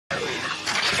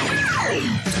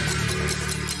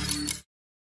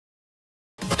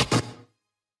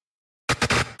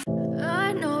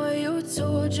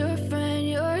told your friend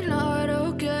you're not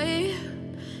okay?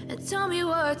 And tell me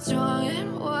what's wrong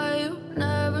and why you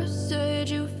never said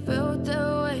you felt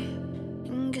that way.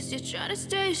 And guess you're trying to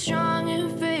stay strong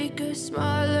and fake a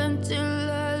smile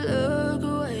until I look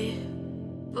away.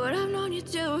 But I've known you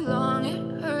too long,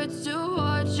 it hurts to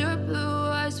watch your blue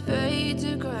eyes fade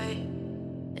to gray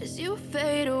as you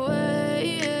fade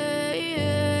away,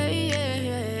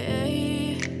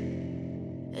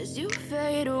 as you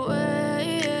fade away.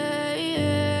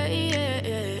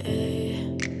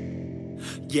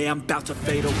 Yeah, I'm about to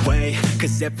fade away,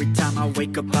 cause every time I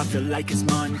wake up I feel like it's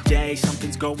Monday.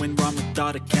 Something's going wrong with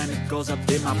all the chemicals up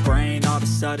in my brain. All of a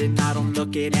sudden I don't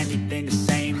look at anything the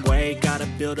same way. Got a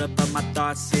buildup of my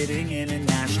thoughts sitting in an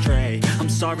ashtray. I'm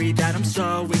sorry that I'm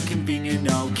so inconvenient,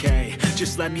 okay?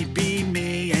 Just let me be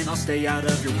me and I'll stay out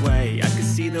of your way. I can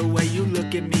see the way you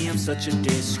look at me, I'm such a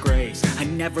disgrace. I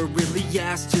never really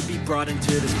asked to be brought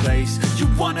into this place. You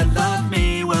wanna love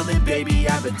me? Well then baby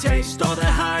I have a taste. All the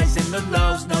highs and the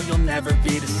lows, no you'll never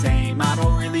be the same. I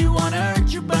don't really wanna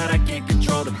hurt you but I can't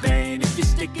control the pain. If you're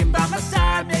sticking by my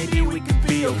side maybe we could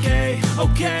be okay.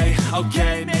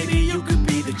 Okay, maybe you could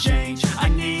be the change I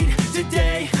need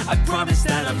today. I promise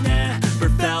that I've never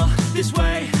felt this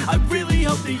way. I really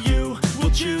hope that you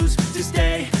will choose to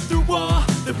stay through all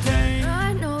the pain.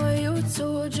 I know you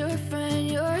told your friend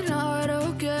you're not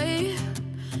okay.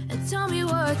 And tell me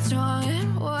what's wrong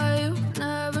and why you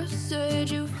never said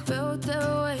you felt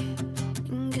that way.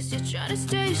 And guess you're trying to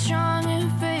stay strong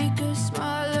and fake a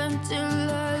smile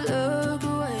until I look away.